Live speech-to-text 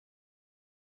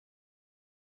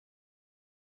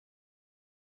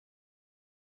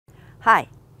Hi,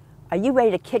 are you ready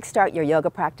to kickstart your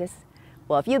yoga practice?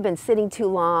 Well, if you've been sitting too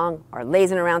long or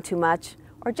lazing around too much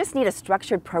or just need a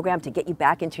structured program to get you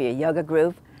back into your yoga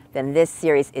groove, then this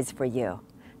series is for you.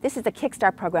 This is the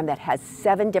Kickstart program that has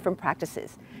 7 different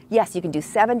practices. Yes, you can do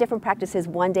 7 different practices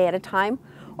one day at a time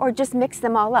or just mix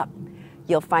them all up.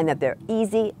 You'll find that they're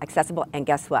easy, accessible, and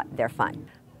guess what? They're fun.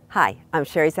 Hi, I'm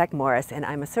Sherry Zach Morris, and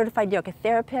I'm a certified yoga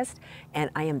therapist,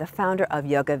 and I am the founder of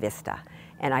Yoga Vista,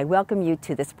 and I welcome you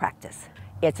to this practice.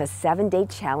 It's a 7-day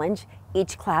challenge.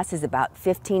 Each class is about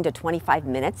 15 to 25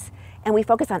 minutes, and we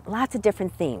focus on lots of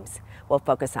different themes. We'll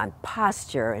focus on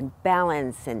posture and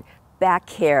balance and back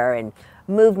care and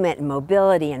movement and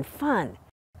mobility and fun.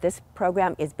 This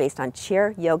program is based on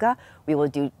chair yoga. We will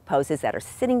do poses that are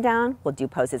sitting down. We'll do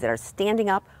poses that are standing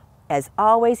up. As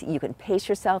always, you can pace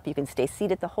yourself. You can stay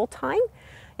seated the whole time.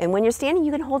 And when you're standing,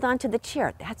 you can hold on to the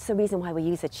chair. That's the reason why we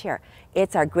use a chair.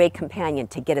 It's our great companion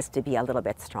to get us to be a little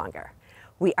bit stronger.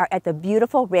 We are at the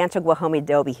beautiful Rancho Guajome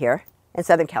Adobe here in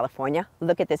Southern California.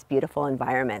 Look at this beautiful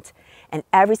environment. And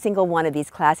every single one of these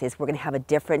classes, we're going to have a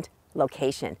different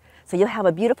location. So you'll have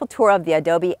a beautiful tour of the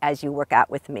Adobe as you work out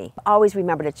with me. Always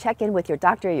remember to check in with your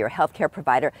doctor or your healthcare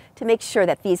provider to make sure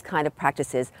that these kind of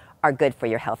practices are good for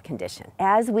your health condition.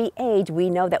 As we age, we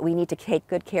know that we need to take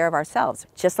good care of ourselves.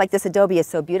 Just like this Adobe is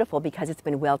so beautiful because it's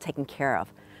been well taken care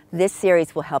of. This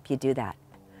series will help you do that.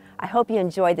 I hope you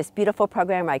enjoy this beautiful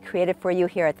program I created for you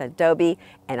here at the Adobe,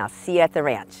 and I'll see you at the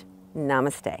ranch.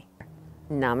 Namaste.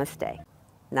 Namaste.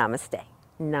 Namaste.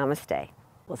 Namaste.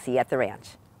 We'll see you at the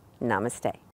ranch.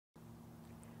 Namaste.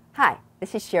 Hi,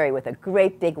 this is Sherry with a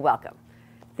great big welcome.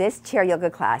 This chair yoga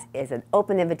class is an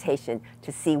open invitation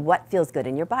to see what feels good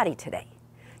in your body today.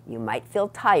 You might feel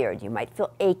tired, you might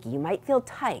feel achy, you might feel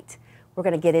tight. We're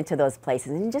going to get into those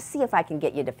places and just see if I can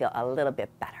get you to feel a little bit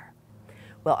better.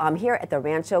 Well, I'm here at the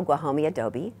Rancho Guajome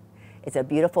Adobe. It's a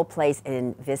beautiful place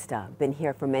in Vista. Been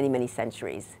here for many, many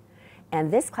centuries. And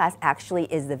this class actually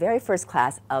is the very first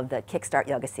class of the Kickstart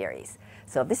Yoga series.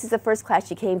 So if this is the first class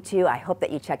you came to, I hope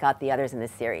that you check out the others in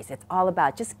this series. It's all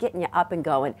about just getting you up and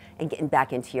going and getting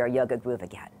back into your yoga groove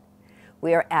again.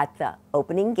 We are at the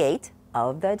opening gate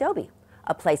of the Adobe,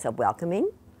 a place of welcoming,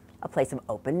 a place of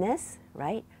openness,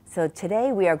 right? So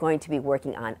today we are going to be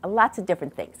working on lots of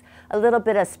different things. A little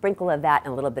bit of sprinkle of that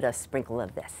and a little bit of sprinkle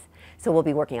of this. So we'll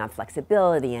be working on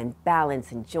flexibility and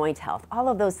balance and joint health, all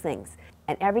of those things.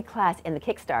 And every class in the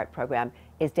Kickstart program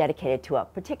is dedicated to a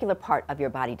particular part of your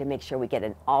body to make sure we get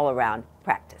an all-around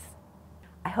practice.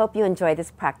 I hope you enjoy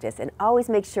this practice, and always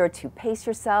make sure to pace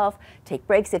yourself, take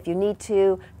breaks if you need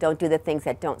to, don't do the things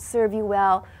that don't serve you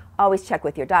well. Always check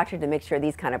with your doctor to make sure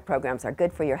these kind of programs are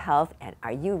good for your health. And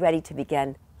are you ready to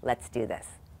begin? Let's do this.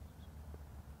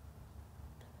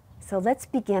 So let's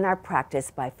begin our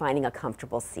practice by finding a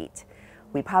comfortable seat.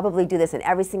 We probably do this in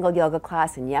every single yoga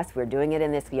class, and yes, we're doing it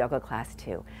in this yoga class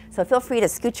too. So feel free to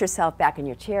scoot yourself back in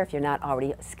your chair if you're not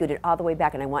already scooted all the way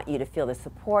back, and I want you to feel the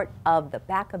support of the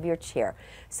back of your chair.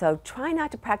 So try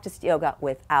not to practice yoga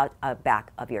without a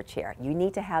back of your chair. You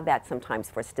need to have that sometimes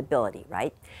for stability,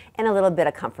 right? And a little bit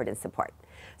of comfort and support.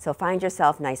 So find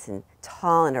yourself nice and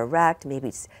tall and erect.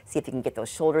 Maybe see if you can get those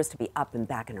shoulders to be up and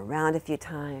back and around a few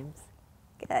times.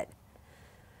 Good.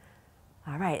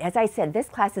 All right, as I said, this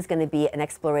class is going to be an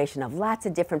exploration of lots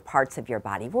of different parts of your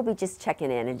body. We'll be just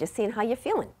checking in and just seeing how you're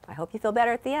feeling. I hope you feel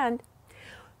better at the end.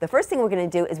 The first thing we're going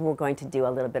to do is we're going to do a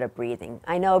little bit of breathing.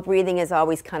 I know breathing is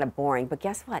always kind of boring, but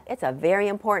guess what? It's a very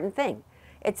important thing.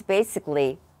 It's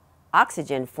basically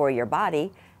oxygen for your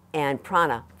body and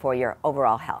prana for your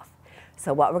overall health.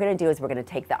 So what we're going to do is we're going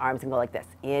to take the arms and go like this.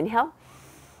 Inhale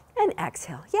and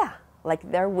exhale. Yeah,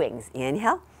 like they're wings.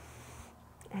 Inhale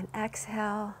and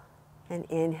exhale. And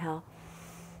inhale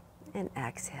and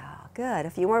exhale. Good. A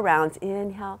few more rounds.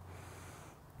 Inhale,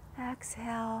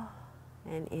 exhale,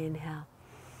 and inhale,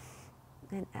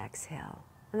 and exhale.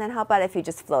 And then how about if you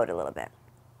just float a little bit?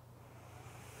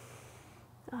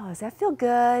 Oh, does that feel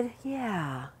good?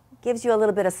 Yeah. Gives you a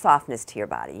little bit of softness to your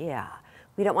body. Yeah.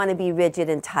 We don't want to be rigid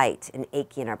and tight and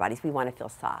achy in our bodies. We want to feel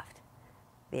soft.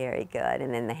 Very good.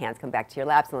 And then the hands come back to your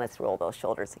laps, and let's roll those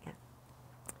shoulders again.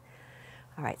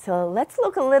 All right, so let's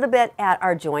look a little bit at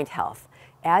our joint health.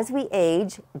 As we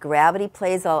age, gravity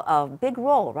plays a big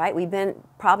role, right? We've been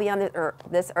probably on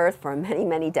this earth for many,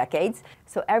 many decades.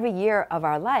 So every year of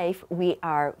our life, we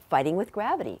are fighting with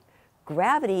gravity.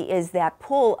 Gravity is that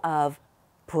pull of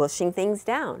pushing things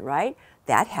down, right?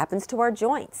 That happens to our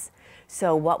joints.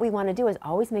 So what we want to do is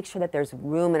always make sure that there's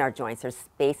room in our joints, there's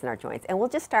space in our joints. And we'll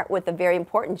just start with the very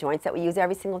important joints that we use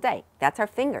every single day. That's our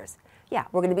fingers. Yeah,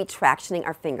 we're going to be tractioning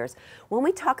our fingers. When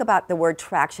we talk about the word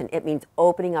traction, it means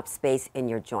opening up space in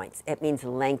your joints. It means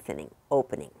lengthening,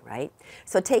 opening, right?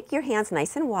 So take your hands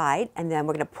nice and wide, and then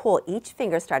we're going to pull each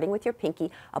finger, starting with your pinky,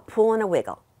 a pull and a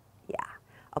wiggle. Yeah,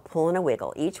 a pull and a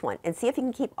wiggle, each one. And see if you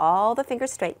can keep all the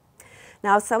fingers straight.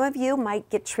 Now, some of you might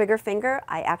get trigger finger.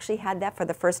 I actually had that for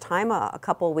the first time a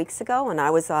couple of weeks ago, and I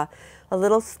was a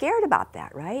little scared about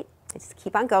that, right? Just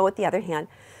keep on going with the other hand.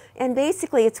 And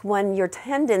basically, it's when your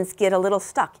tendons get a little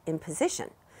stuck in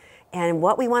position. And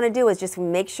what we want to do is just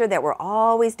make sure that we're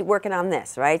always working on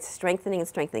this, right? Strengthening and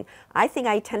strengthening. I think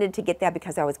I tended to get that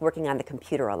because I was working on the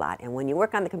computer a lot. And when you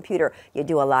work on the computer, you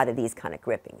do a lot of these kind of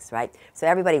grippings, right? So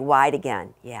everybody wide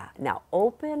again. Yeah. Now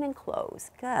open and close.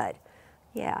 Good.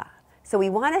 Yeah. So we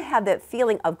want to have the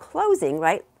feeling of closing,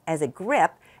 right, as a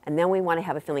grip. And then we want to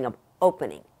have a feeling of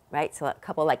opening, right? So a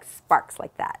couple like sparks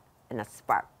like that. And a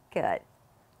spark. Good.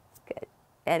 Good.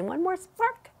 And one more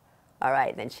spark. All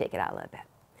right, then shake it out a little bit.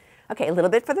 Okay, a little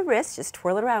bit for the wrist. Just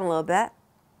twirl it around a little bit.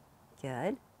 Good.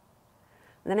 And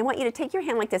then I want you to take your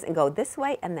hand like this and go this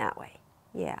way and that way.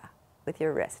 Yeah, with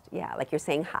your wrist. Yeah, like you're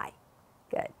saying hi.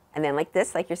 Good. And then like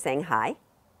this, like you're saying hi.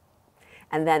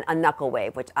 And then a knuckle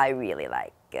wave, which I really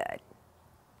like. Good.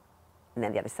 And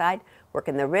then the other side,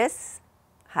 working the wrists.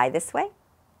 Hi this way.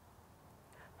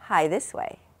 Hi this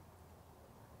way.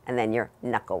 And then your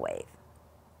knuckle wave.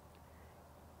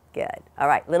 Good. All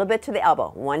right, a little bit to the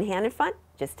elbow. One hand in front,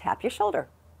 just tap your shoulder.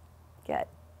 Good.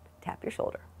 Tap your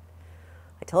shoulder.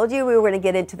 I told you we were going to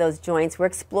get into those joints. We're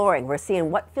exploring. We're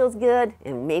seeing what feels good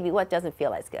and maybe what doesn't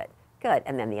feel as good. Good.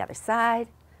 And then the other side.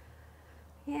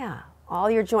 Yeah.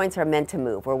 All your joints are meant to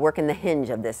move. We're working the hinge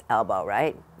of this elbow,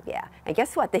 right? Yeah. And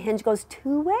guess what? The hinge goes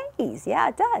two ways. Yeah,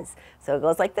 it does. So it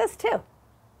goes like this, too.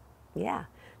 Yeah.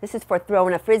 This is for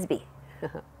throwing a frisbee.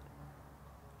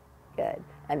 Good.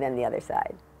 And then the other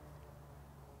side.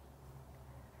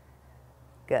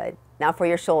 Good. Now for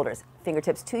your shoulders.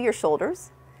 Fingertips to your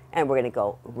shoulders. And we're going to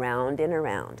go round and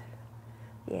around.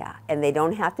 Yeah. And they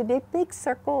don't have to be big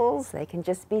circles. They can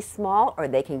just be small, or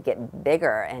they can get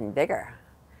bigger and bigger.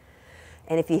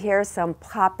 And if you hear some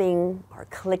popping or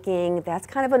clicking, that's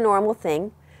kind of a normal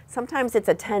thing. Sometimes it's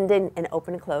a tendon and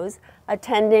open and close. A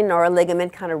tendon or a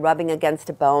ligament kind of rubbing against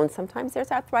a bone. Sometimes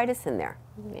there's arthritis in there.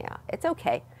 Yeah, it's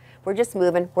okay. We're just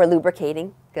moving. We're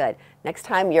lubricating. Good. Next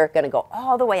time, you're going to go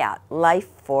all the way out. Life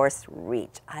Force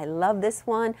Reach. I love this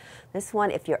one. This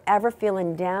one, if you're ever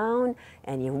feeling down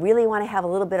and you really want to have a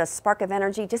little bit of spark of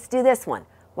energy, just do this one.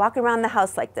 Walk around the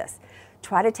house like this.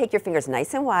 Try to take your fingers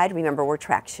nice and wide. Remember, we're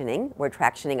tractioning. We're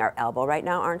tractioning our elbow right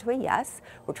now, aren't we? Yes.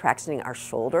 We're tractioning our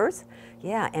shoulders.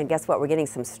 Yeah, and guess what? We're getting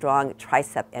some strong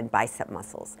tricep and bicep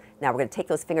muscles. Now we're going to take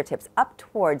those fingertips up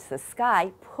towards the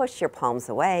sky, push your palms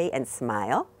away, and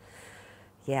smile.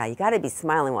 Yeah, you got to be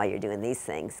smiling while you're doing these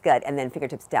things. Good. And then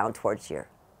fingertips down towards your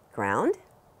ground.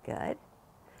 Good.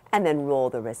 And then roll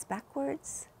the wrist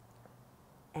backwards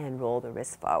and roll the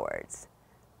wrist forwards.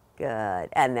 Good.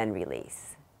 And then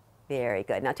release. Very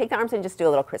good. Now take the arms and just do a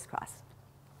little crisscross.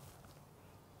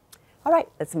 All right,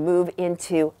 let's move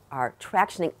into our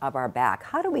tractioning of our back.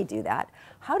 How do we do that?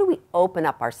 How do we open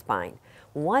up our spine?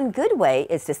 One good way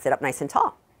is to sit up nice and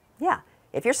tall. Yeah.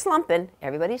 If you're slumping,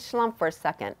 everybody slump for a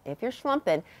second. If you're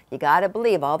slumping, you got to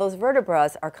believe all those vertebrae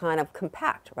are kind of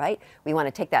compact, right? We want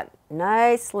to take that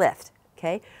nice lift,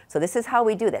 okay? So this is how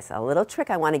we do this. A little trick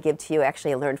I want to give to you,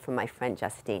 actually I learned from my friend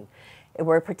Justine.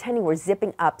 We're pretending we're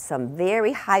zipping up some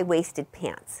very high-waisted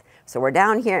pants. So we're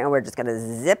down here and we're just going to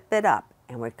zip it up.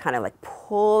 And we're kind of like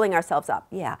pulling ourselves up.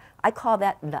 Yeah, I call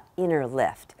that the inner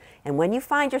lift. And when you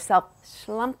find yourself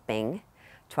slumping,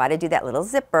 try to do that little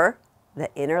zipper, the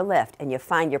inner lift, and you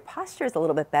find your posture is a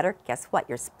little bit better. Guess what?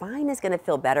 Your spine is going to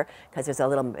feel better because there's a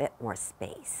little bit more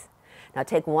space. Now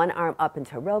take one arm up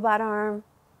into robot arm,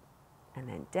 and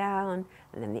then down,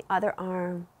 and then the other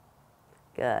arm.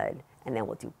 Good. And then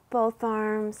we'll do both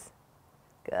arms.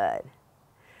 Good.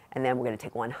 And then we're going to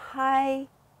take one high.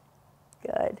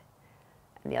 Good.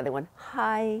 And the other one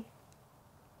high.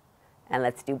 And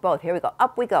let's do both. Here we go.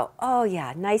 Up we go. Oh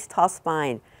yeah, nice tall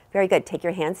spine. Very good. Take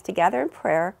your hands together in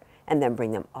prayer and then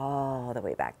bring them all the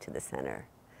way back to the center.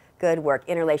 Good work.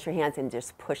 Interlace your hands and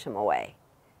just push them away.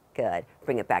 Good.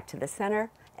 Bring it back to the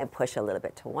center and push a little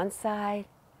bit to one side,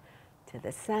 to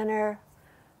the center.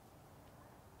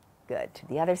 Good. To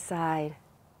the other side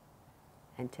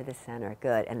and to the center.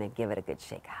 Good. And then give it a good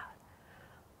shake out.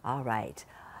 All right.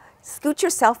 Scoot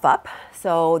yourself up.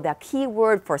 So the key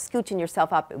word for scooching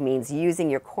yourself up means using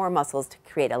your core muscles to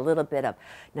create a little bit of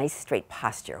nice straight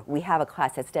posture. We have a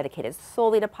class that's dedicated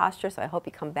solely to posture, so I hope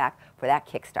you come back for that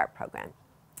Kickstart program.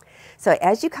 So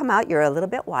as you come out, you're a little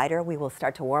bit wider. We will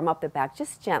start to warm up the back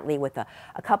just gently with a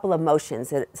couple of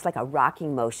motions. It's like a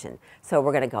rocking motion. So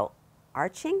we're going to go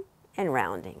arching and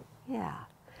rounding. Yeah.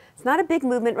 It's not a big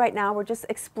movement right now. We're just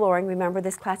exploring. Remember,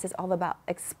 this class is all about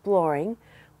exploring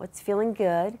what's feeling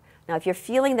good. Now, if you're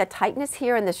feeling the tightness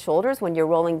here in the shoulders when you're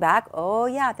rolling back, oh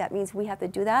yeah, that means we have to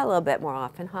do that a little bit more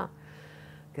often, huh?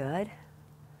 Good.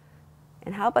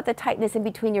 And how about the tightness in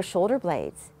between your shoulder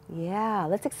blades? Yeah,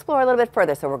 let's explore a little bit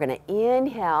further. So we're going to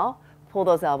inhale, pull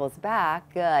those elbows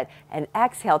back, good. And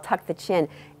exhale, tuck the chin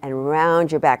and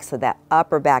round your back so that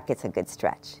upper back gets a good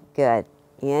stretch. Good.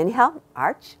 Inhale,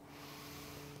 arch.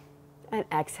 And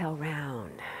exhale,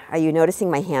 round. Are you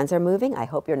noticing my hands are moving? I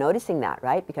hope you're noticing that,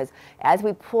 right? Because as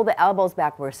we pull the elbows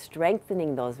back, we're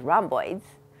strengthening those rhomboids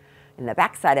in the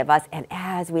backside of us. And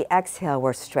as we exhale,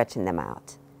 we're stretching them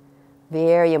out.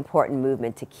 Very important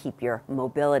movement to keep your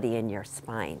mobility in your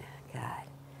spine. Good.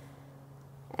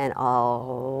 And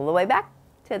all the way back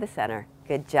to the center.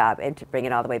 Good job. And to bring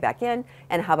it all the way back in.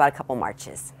 And how about a couple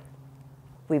marches?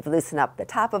 We've loosened up the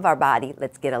top of our body.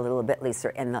 Let's get a little bit looser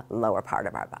in the lower part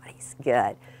of our bodies.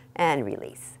 Good. And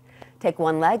release. Take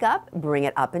one leg up, bring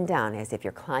it up and down as if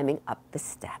you're climbing up the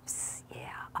steps. Yeah,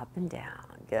 up and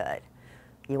down. Good.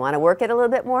 You want to work it a little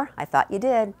bit more? I thought you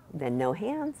did. Then no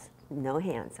hands. No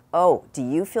hands. Oh, do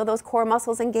you feel those core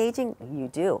muscles engaging? You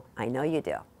do. I know you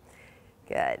do.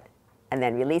 Good. And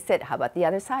then release it. How about the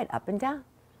other side? Up and down.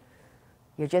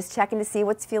 You're just checking to see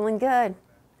what's feeling good.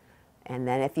 And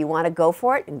then if you want to go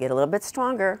for it and get a little bit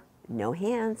stronger, no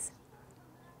hands.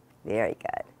 Very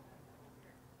good.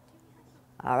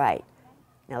 All right.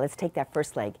 Now let's take that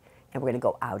first leg and we're going to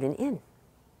go out and in.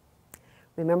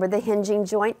 Remember the hinging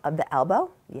joint of the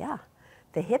elbow? Yeah.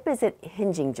 The hip is a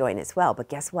hinging joint as well, but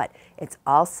guess what? It's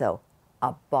also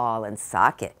a ball and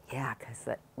socket. Yeah, because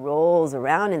it rolls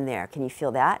around in there. Can you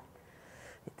feel that?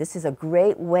 This is a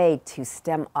great way to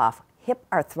stem off hip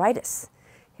arthritis.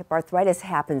 Hip arthritis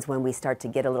happens when we start to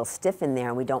get a little stiff in there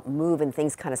and we don't move and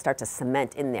things kind of start to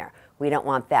cement in there. We don't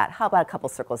want that. How about a couple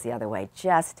circles the other way,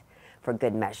 just for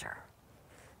good measure?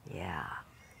 Yeah.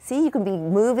 See, you can be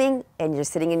moving and you're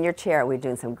sitting in your chair. We're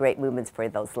doing some great movements for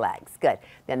those legs. Good.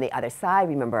 Then the other side,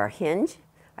 remember our hinge.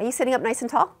 Are you sitting up nice and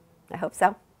tall? I hope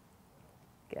so.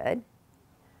 Good.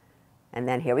 And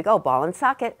then here we go, ball and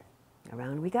socket.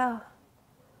 Around we go.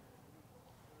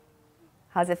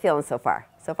 How's it feeling so far?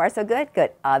 So far, so good?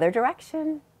 Good. Other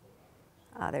direction.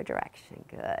 Other direction.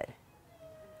 Good.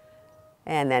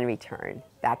 And then return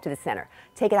back to the center.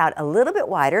 Take it out a little bit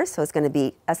wider, so it's going to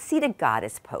be a seated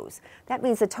goddess pose. That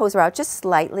means the toes are out just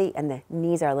slightly and the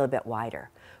knees are a little bit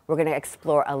wider. We're going to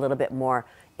explore a little bit more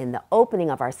in the opening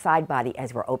of our side body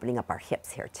as we're opening up our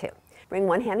hips here too. Bring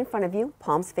one hand in front of you,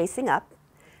 palms facing up.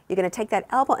 You're going to take that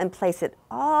elbow and place it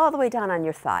all the way down on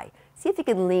your thigh. See if you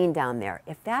can lean down there.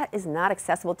 If that is not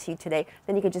accessible to you today,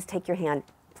 then you can just take your hand,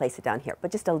 place it down here,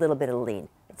 but just a little bit of lean.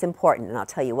 It's important, and I'll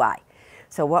tell you why.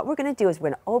 So what we're going to do is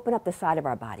we're going to open up the side of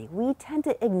our body. We tend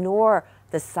to ignore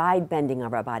the side bending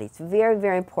of our body. It's very,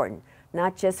 very important,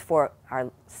 not just for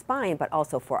our spine, but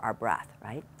also for our breath,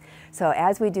 right? So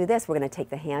as we do this, we're going to take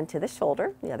the hand to the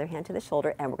shoulder, the other hand to the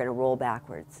shoulder, and we're going to roll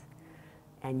backwards.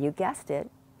 And you guessed it,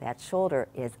 that shoulder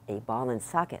is a ball and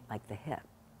socket like the hip.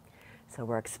 So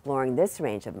we're exploring this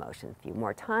range of motion. A few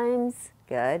more times,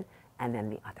 good. And then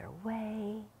the other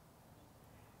way.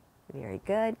 Very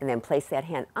good. And then place that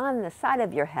hand on the side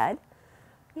of your head.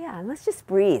 Yeah, and let's just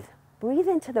breathe. Breathe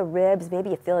into the ribs. Maybe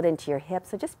you feel it into your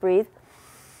hips. So just breathe.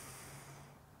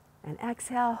 And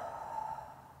exhale.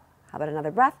 How about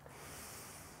another breath?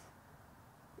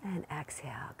 And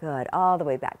exhale. Good. All the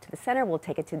way back to the center. We'll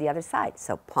take it to the other side.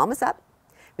 So palm is up.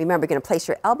 Remember, you're going to place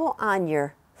your elbow on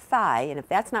your thigh. And if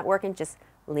that's not working, just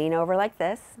lean over like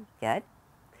this. Good.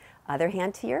 Other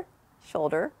hand to your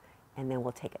shoulder. And then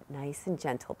we'll take it nice and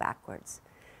gentle backwards.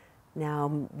 Now,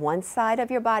 one side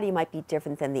of your body might be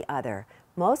different than the other.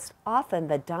 Most often,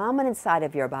 the dominant side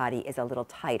of your body is a little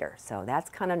tighter. So that's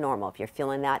kind of normal. If you're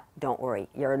feeling that, don't worry.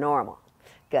 You're normal.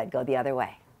 Good. Go the other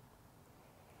way.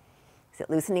 Is it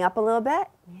loosening up a little bit?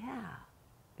 Yeah.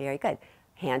 Very good.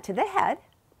 Hand to the head.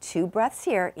 2 breaths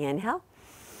here. Inhale.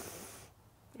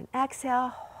 And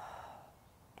exhale.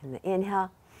 And the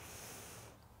inhale.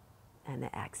 And the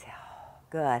exhale.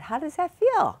 Good. How does that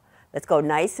feel? Let's go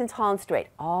nice and tall and straight.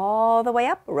 All the way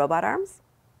up, robot arms.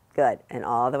 Good. And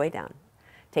all the way down.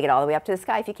 Take it all the way up to the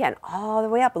sky if you can. All the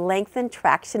way up. Lengthen,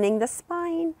 tractioning the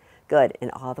spine. Good.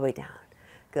 And all the way down.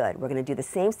 Good. We're going to do the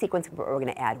same sequence, but we're going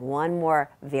to add one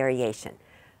more variation.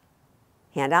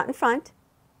 Hand out in front.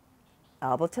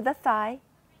 Elbow to the thigh.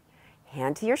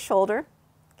 Hand to your shoulder.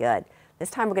 Good. This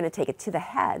time we're going to take it to the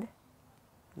head.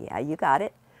 Yeah, you got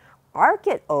it. arc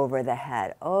it over the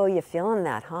head. Oh, you're feeling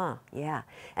that, huh? Yeah.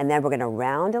 And then we're going to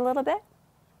round a little bit,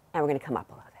 and we're going to come up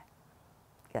a little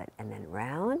bit. Good. And then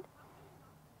round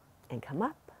and come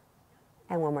up.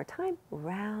 And one more time,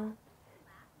 round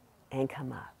and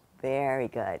come up. Very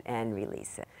good. And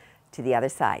release it. To the other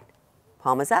side.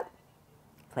 Palm is up,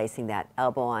 placing that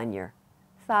elbow on your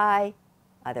thigh.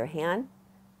 Other hand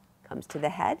comes to the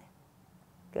head.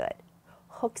 Good.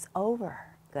 Hooks over.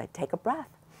 Good. Take a breath.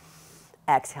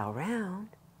 Exhale, round.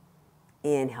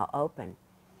 Inhale, open.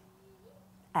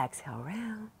 Exhale,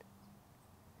 round.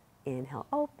 Inhale,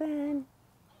 open.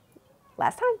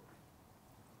 Last time.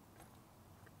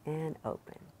 And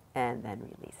open. And then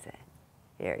release it.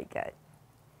 Very good.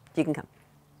 You can come.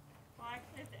 Well, I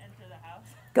actually have to enter the house.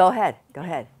 Go ahead. Go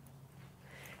ahead.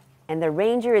 And the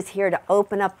ranger is here to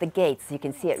open up the gates. You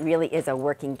can see it really is a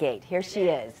working gate. Here she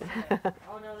is.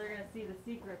 Oh no, they're going to see the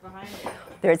secret behind it.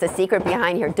 There's a secret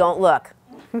behind here. Don't look.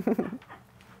 Gotta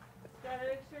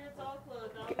make sure it's all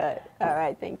closed. Good. All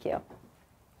right, thank you.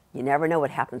 You never know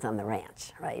what happens on the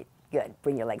ranch, right? Good.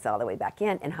 Bring your legs all the way back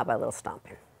in, and how about a little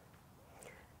stomping?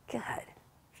 Good.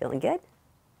 Feeling good?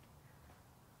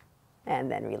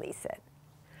 And then release it.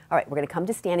 All right, we're going to come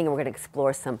to standing, and we're going to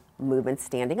explore some movements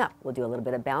standing up. We'll do a little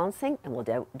bit of balancing, and we'll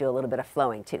do a little bit of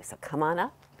flowing too. So come on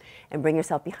up and bring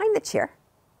yourself behind the chair.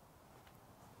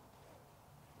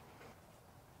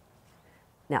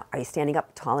 Now, are you standing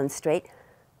up tall and straight?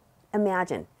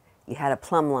 Imagine you had a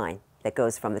plumb line that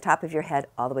goes from the top of your head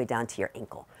all the way down to your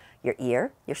ankle. Your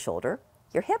ear, your shoulder,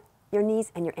 your hip, your knees,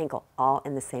 and your ankle all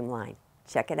in the same line.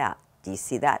 Check it out. Do you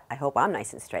see that? I hope I'm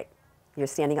nice and straight. You're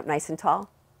standing up nice and tall?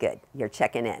 Good. You're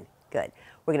checking in. Good.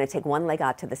 We're going to take one leg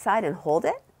out to the side and hold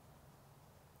it.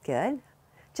 Good.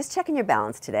 Just checking your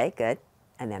balance today. Good.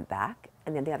 And then back,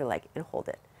 and then the other leg, and hold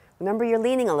it. Remember, you're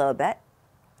leaning a little bit.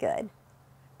 Good.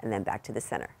 And then back to the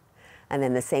center. And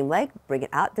then the same leg, bring it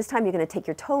out. This time you're going to take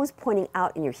your toes pointing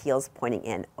out and your heels pointing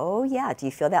in. Oh yeah, do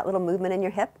you feel that little movement in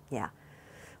your hip? Yeah.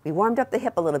 We warmed up the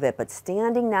hip a little bit, but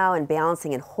standing now and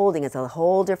balancing and holding is a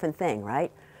whole different thing,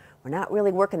 right? We're not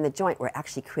really working the joint, we're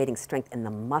actually creating strength in the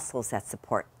muscles that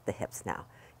support the hips now.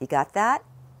 You got that?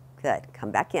 Good, come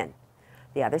back in.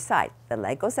 The other side, the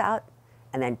leg goes out,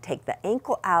 and then take the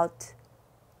ankle out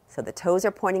so the toes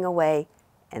are pointing away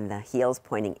and the heels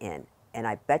pointing in. And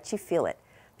I bet you feel it.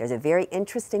 There's a very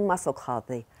interesting muscle called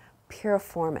the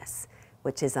piriformis,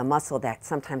 which is a muscle that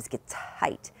sometimes gets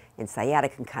tight, and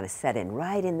sciatica can kind of set in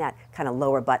right in that kind of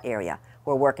lower butt area.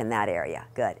 We're working that area.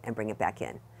 Good, and bring it back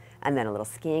in. And then a little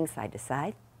skiing side to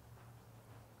side.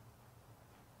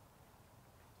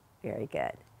 Very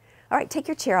good. All right, take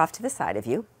your chair off to the side of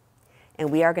you,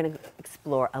 and we are going to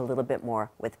explore a little bit more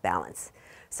with balance.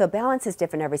 So balance is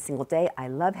different every single day. I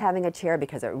love having a chair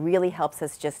because it really helps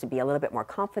us just to be a little bit more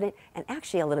confident and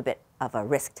actually a little bit of a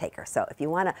risk taker. So if you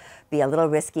want to be a little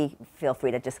risky, feel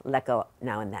free to just let go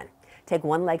now and then. Take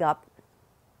one leg up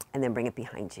and then bring it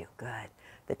behind you. Good.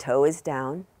 The toe is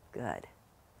down. Good.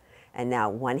 And now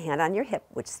one hand on your hip,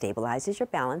 which stabilizes your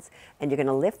balance, and you're going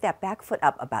to lift that back foot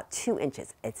up about 2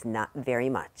 inches. It's not very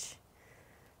much.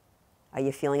 Are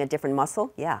you feeling a different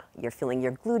muscle? Yeah, you're feeling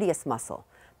your gluteus muscle,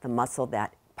 the muscle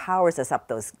that powers us up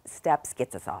those steps,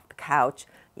 gets us off the couch.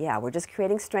 Yeah, we're just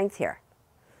creating strength here.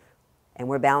 And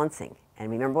we're balancing. And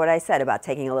remember what I said about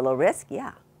taking a little risk?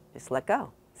 Yeah, just let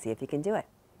go. See if you can do it.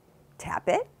 Tap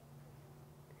it,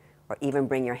 or even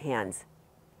bring your hands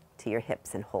to your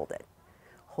hips and hold it.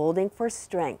 Holding for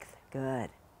strength. Good.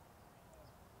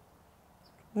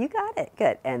 You got it.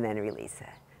 Good. And then release it.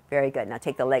 Very good. Now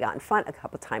take the leg out in front a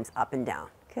couple times, up and down.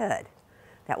 Good.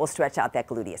 That will stretch out that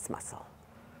gluteus muscle.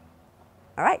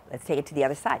 All right, let's take it to the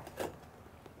other side.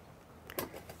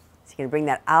 So you're going to bring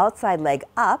that outside leg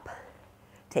up,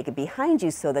 take it behind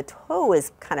you so the toe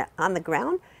is kind of on the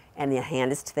ground and the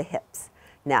hand is to the hips.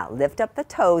 Now lift up the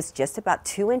toes just about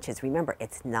 2 inches. Remember,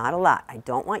 it's not a lot. I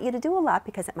don't want you to do a lot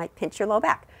because it might pinch your low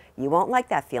back. You won't like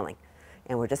that feeling.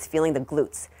 And we're just feeling the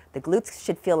glutes. The glutes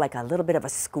should feel like a little bit of a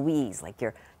squeeze, like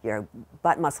your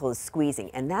butt muscle is squeezing.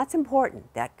 And that's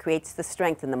important. That creates the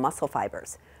strength in the muscle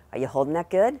fibers. Are you holding that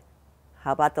good?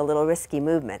 How about the little risky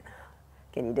movement?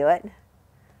 Can you do it?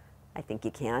 I think you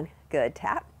can. Good.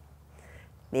 Tap.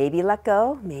 Maybe let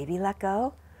go. Maybe let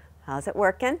go. How's it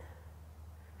working?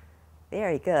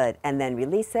 Very good. And then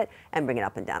release it and bring it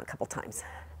up and down a couple times.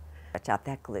 Stretch out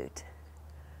that glute.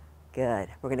 Good.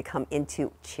 We're going to come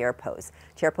into chair pose.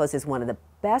 Chair pose is one of the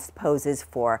best poses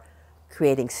for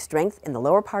creating strength in the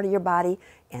lower part of your body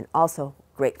and also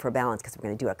great for balance because we're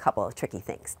going to do a couple of tricky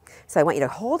things. So I want you to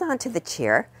hold on to the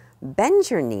chair, bend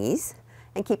your knees,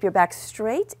 and keep your back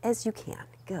straight as you can.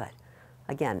 Good.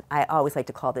 Again, I always like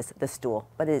to call this the stool,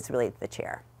 but it is really the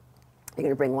chair. You're going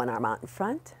to bring one arm out in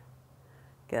front.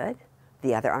 Good.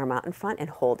 The other arm out in front and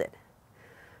hold it.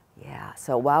 Yeah,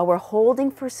 so while we're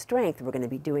holding for strength, we're going to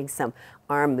be doing some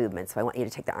arm movements. So I want you to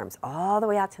take the arms all the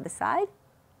way out to the side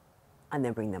and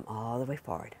then bring them all the way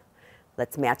forward.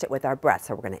 Let's match it with our breath.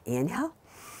 So we're going to inhale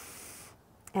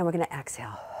and we're going to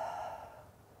exhale.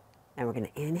 And we're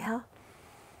going to inhale.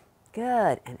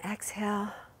 Good. And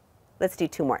exhale. Let's do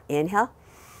 2 more. Inhale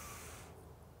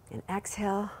and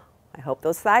exhale. I hope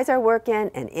those thighs are working.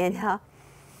 And inhale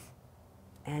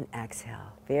and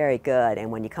exhale. Very good.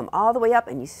 And when you come all the way up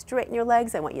and you straighten your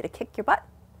legs, I want you to kick your butt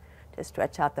to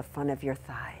stretch out the front of your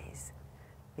thighs.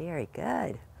 Very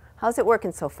good. How's it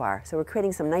working so far? So we're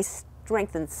creating some nice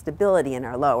strength and stability in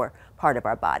our lower part of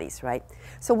our bodies, right?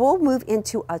 So we'll move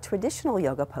into a traditional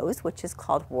yoga pose, which is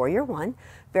called Warrior One.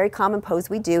 Very common pose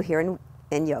we do here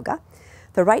in yoga.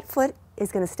 The right foot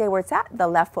is going to stay where it's at. The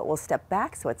left foot will step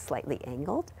back so it's slightly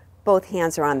angled. Both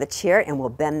hands are on the chair and we'll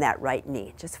bend that right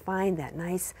knee. Just find that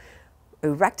nice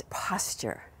erect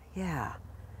posture. Yeah.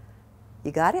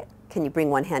 You got it? Can you bring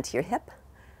one hand to your hip?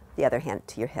 The other hand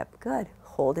to your hip. Good.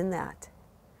 Hold in that.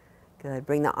 Good.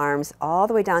 Bring the arms all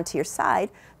the way down to your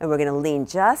side and we're going to lean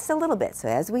just a little bit. So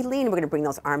as we lean, we're going to bring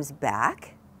those arms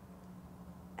back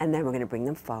and then we're going to bring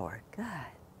them forward. Good.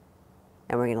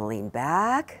 And we're going to lean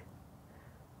back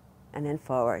and then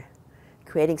forward.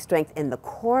 Creating strength in the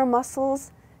core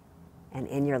muscles and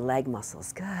in your leg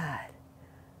muscles. Good.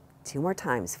 2 more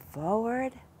times.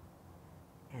 Forward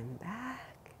and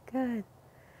back. Good.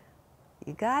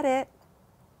 You got it.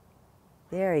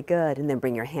 Very good. And then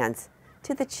bring your hands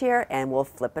to the chair and we'll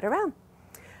flip it around.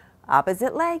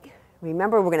 Opposite leg.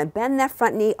 Remember, we're going to bend that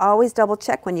front knee. Always double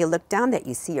check when you look down that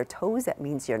you see your toes. That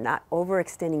means you're not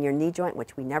overextending your knee joint,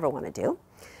 which we never want to do.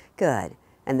 Good.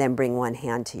 And then bring one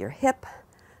hand to your hip,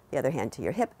 the other hand to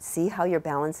your hip. See how your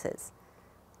balance is.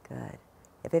 Good.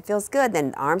 If it feels good,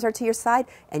 then the arms are to your side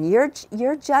and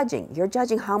you're judging. You're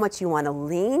judging how much you want to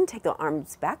lean. Take the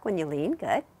arms back when you lean.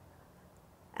 Good.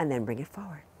 And then bring it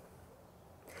forward.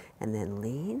 And then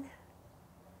lean.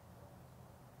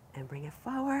 And bring it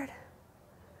forward.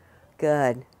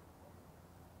 Good.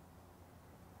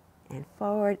 And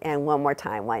forward. And one more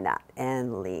time. Why not?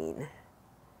 And lean.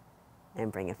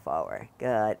 And bring it forward.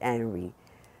 Good. And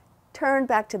return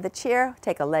back to the chair.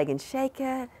 Take a leg and shake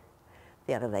it.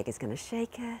 The other leg is going to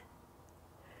shake it.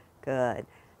 Good.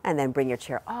 And then bring your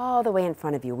chair all the way in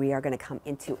front of you. We are going to come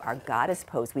into our goddess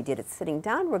pose. We did it sitting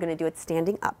down. We're going to do it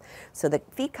standing up. So the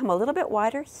feet come a little bit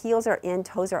wider. Heels are in,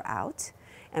 toes are out.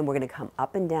 And we're going to come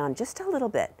up and down just a little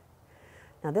bit.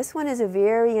 Now this one is a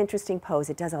very interesting pose.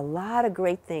 It does a lot of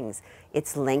great things.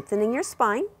 It's lengthening your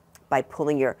spine by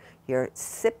pulling your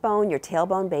sit bone, your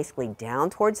tailbone basically down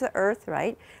towards the earth,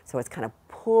 right? So it's kind of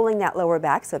pulling that lower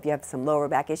back. So if you have some lower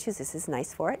back issues, this is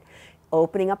nice for it.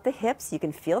 Opening up the hips, you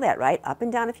can feel that, right? Up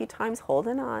and down a few times,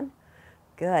 holding on.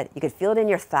 Good. You can feel it in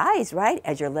your thighs, right?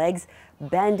 As your legs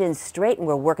bend and straighten,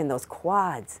 we're working those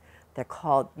quads. They're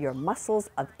called your muscles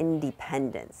of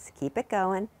independence. Keep it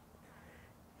going.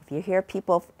 If you hear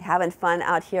people having fun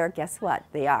out here, guess what?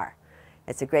 They are.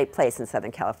 It's a great place in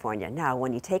Southern California. Now,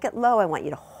 when you take it low, I want you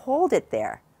to hold it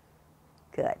there.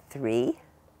 Good. 3,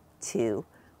 2,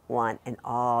 1, and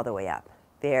all the way up.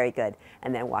 Very good.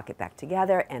 And then walk it back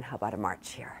together. And how about a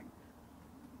march here?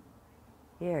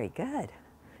 Very good.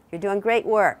 You're doing great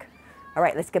work. All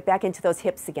right, let's get back into those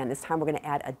hips again. This time we're going to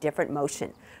add a different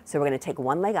motion. So we're going to take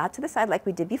one leg out to the side like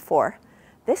we did before.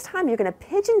 This time you're going to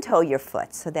pigeon toe your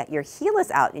foot so that your heel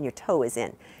is out and your toe is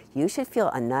in. You should feel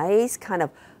a nice kind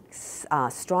of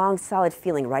strong, solid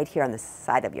feeling right here on the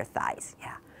side of your thighs.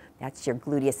 Yeah, that's your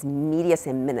gluteus medius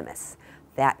and minimus.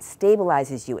 That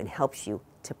stabilizes you and helps you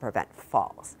to prevent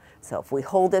falls. So if we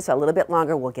hold this a little bit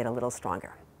longer, we'll get a little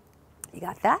stronger. You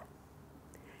got that?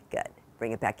 Good.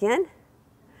 Bring it back in.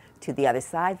 To the other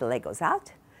side, the leg goes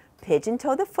out. Pigeon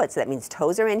toe the foot, so that means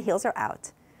toes are in, heels are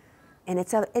out. And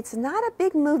it's not a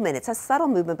big movement, it's a subtle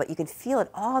movement, but you can feel it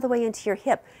all the way into your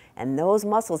hip. And those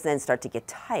muscles then start to get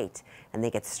tight and they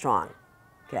get strong.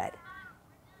 Good.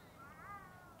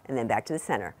 And then back to the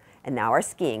center. And now our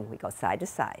skiing, we go side to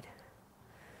side.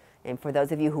 And for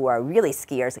those of you who are really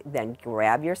skiers, then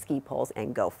grab your ski poles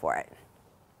and go for it.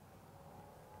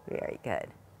 Very good.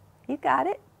 You got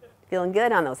it. Feeling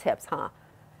good on those hips, huh?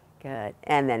 Good.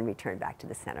 And then return back to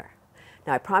the center.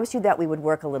 Now, I promised you that we would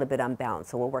work a little bit on balance.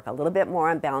 So we'll work a little bit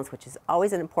more on balance, which is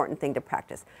always an important thing to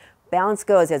practice. Balance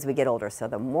goes as we get older. So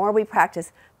the more we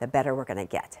practice, the better we're going to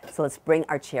get. So let's bring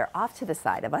our chair off to the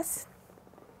side of us.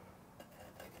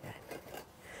 Good.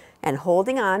 And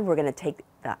holding on, we're going to take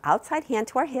the outside hand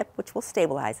to our hip, which will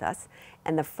stabilize us.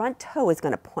 And the front toe is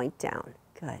going to point down.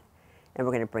 Good. And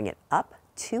we're going to bring it up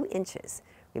 2 inches.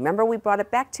 Remember we brought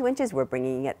it back 2 inches, we're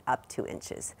bringing it up 2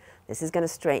 inches. This is going to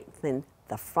straighten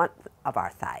the front of our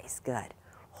thighs. Good.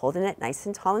 Holding it nice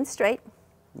and tall and straight.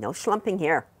 No schlumping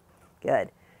here. Good.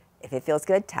 If it feels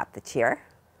good, tap the chair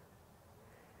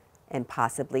and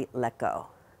possibly let go.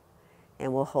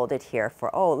 And we'll hold it here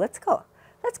for, oh, let's go.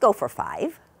 Let's go for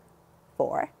 5,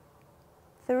 4,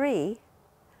 3,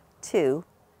 2,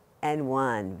 and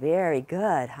 1. Very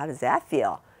good. How does that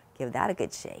feel? Give that a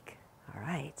good shake. All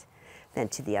right. Then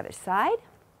to the other side.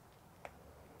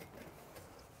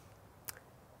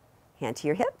 Hand to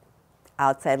your hip.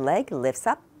 Outside leg lifts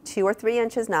up 2 or 3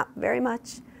 inches, not very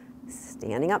much.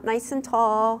 Standing up nice and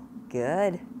tall.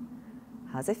 Good.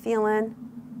 How's it feeling?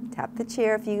 Tap the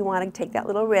chair if you want to take that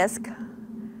little risk.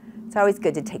 It's always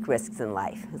good to take risks in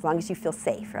life, as long as you feel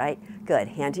safe, right? Good.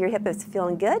 Hand to your hip if it's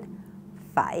feeling good.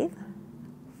 5,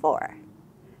 4,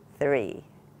 3,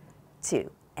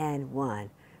 2, and 1.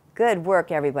 Good work,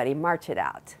 everybody. March it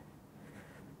out.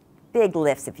 Big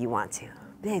lifts if you want to.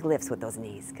 Big lifts with those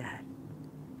knees. Good.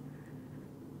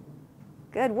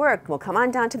 Good work. We'll come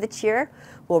on down to the chair.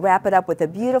 We'll wrap it up with a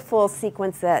beautiful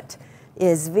sequence that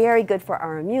is very good for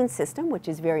our immune system, which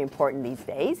is very important these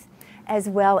days, as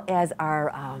well as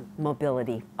our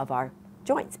mobility of our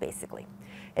joints, basically.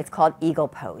 It's called Eagle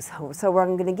Pose. So we're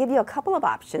going to give you a couple of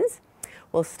options.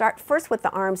 We'll start first with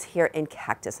the arms here in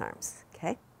cactus arms,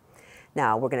 okay?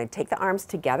 Now we're going to take the arms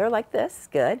together like this,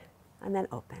 good, and then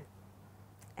open.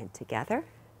 And together,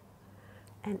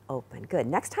 and open, good.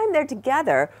 Next time they're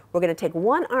together, we're going to take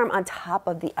one arm on top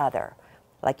of the other,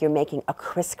 like you're making a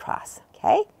crisscross,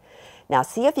 okay? Now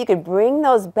see if you could bring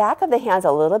those back of the hands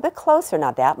a little bit closer.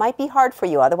 Now that might be hard for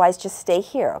you, otherwise just stay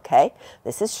here, okay?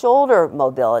 This is shoulder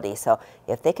mobility, so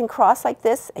if they can cross like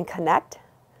this and connect,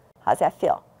 how's that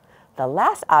feel? The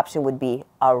last option would be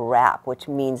a wrap, which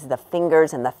means the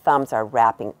fingers and the thumbs are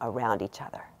wrapping around each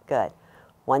other. Good.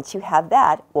 Once you have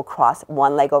that, we'll cross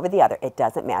one leg over the other. It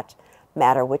doesn't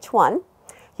matter which one.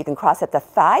 You can cross at the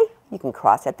thigh, you can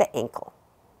cross at the ankle.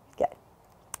 Good.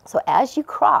 So as you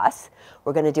cross,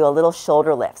 we're going to do a little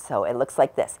shoulder lift. So it looks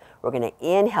like this. We're going to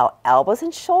inhale, elbows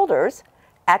and shoulders.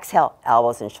 Exhale,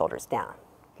 elbows and shoulders down.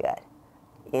 Good.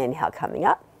 Inhale, coming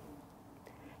up.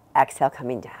 Exhale,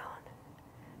 coming down.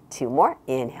 2 more.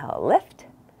 Inhale, lift.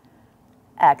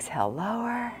 Exhale,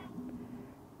 lower.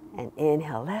 And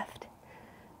inhale, lift.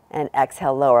 And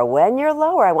exhale, lower. When you're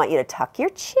lower, I want you to tuck your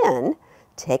chin,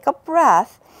 take a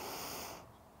breath,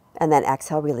 and then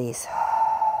exhale, release.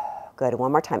 Good.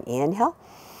 One more time. Inhale.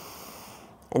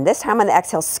 And this time on the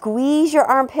exhale, squeeze your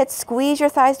armpits, squeeze your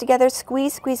thighs together,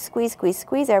 squeeze, squeeze, squeeze, squeeze,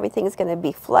 squeeze. Everything is going to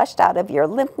be flushed out of your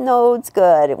lymph nodes.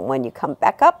 Good. And when you come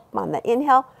back up on the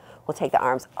inhale, we'll take the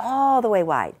arms all the way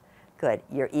wide. Good.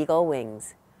 Your eagle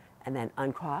wings. And then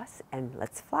uncross and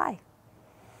let's fly.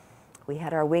 We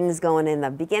had our wings going in the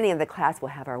beginning of the class. We'll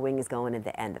have our wings going at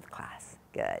the end of the class.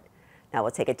 Good. Now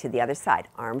we'll take it to the other side.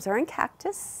 Arms are in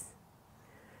cactus.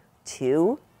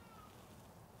 2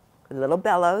 little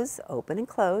bellows, open and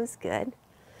close. Good.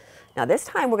 Now this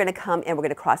time we're going to come and we're going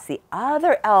to cross the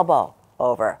other elbow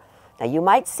over. Now you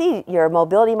might see your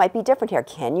mobility might be different here.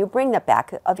 Can you bring the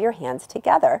back of your hands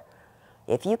together?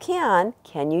 If you can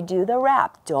you do the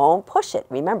wrap? Don't push it.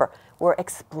 Remember, we're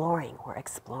exploring. We're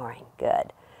exploring.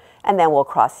 Good. And then we'll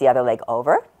cross the other leg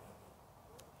over.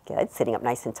 Good. Sitting up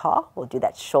nice and tall. We'll do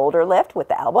that shoulder lift with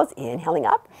the elbows. Inhaling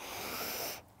up.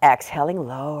 Exhaling,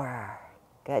 lower.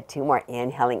 Good. 2 more.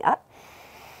 Inhaling up.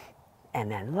 And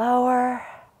then lower.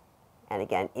 And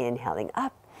again, inhaling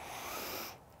up.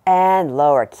 And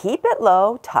lower. Keep it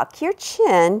low. Tuck your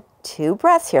chin. 2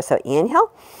 breaths here. So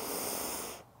inhale.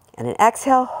 And then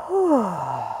exhale.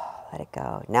 Let it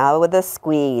go. Now with a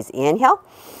squeeze. Inhale.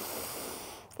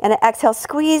 And exhale,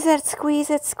 squeeze it, squeeze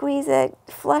it, squeeze it.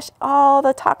 Flush all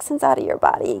the toxins out of your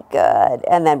body. Good.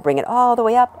 And then bring it all the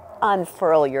way up.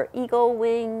 Unfurl your eagle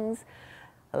wings.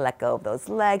 Let go of those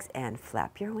legs and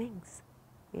flap your wings.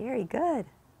 Very good.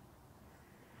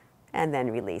 And then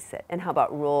release it. And how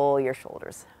about roll your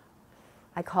shoulders?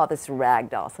 I call this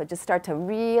ragdoll. So just start to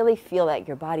really feel that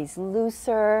your body's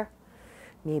looser.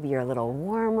 Maybe you're a little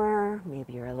warmer.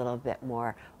 Maybe you're a little bit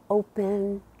more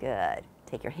open. Good.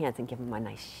 Take your hands and give them a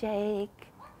nice shake.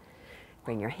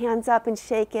 Bring your hands up and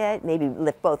shake it. Maybe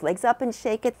lift both legs up and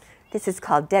shake it. This is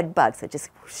called dead bug, so just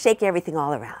shake everything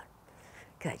all around.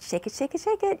 Good. Shake it, shake it,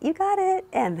 shake it. You got it.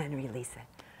 And then release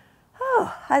it.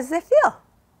 Oh, how does that feel?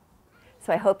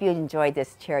 So I hope you enjoyed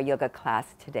this chair yoga class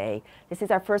today. This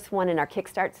is our first one in our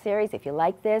Kickstart series. If you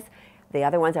like this, the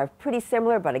other ones are pretty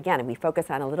similar, but again, we focus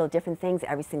on a little different things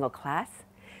every single class.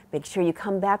 Make sure you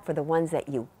come back for the ones that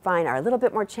you find are a little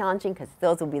bit more challenging, because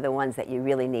those will be the ones that you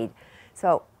really need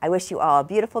So I wish you all a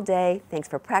beautiful day. Thanks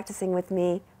for practicing with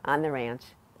me on the ranch.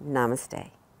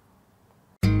 Namaste.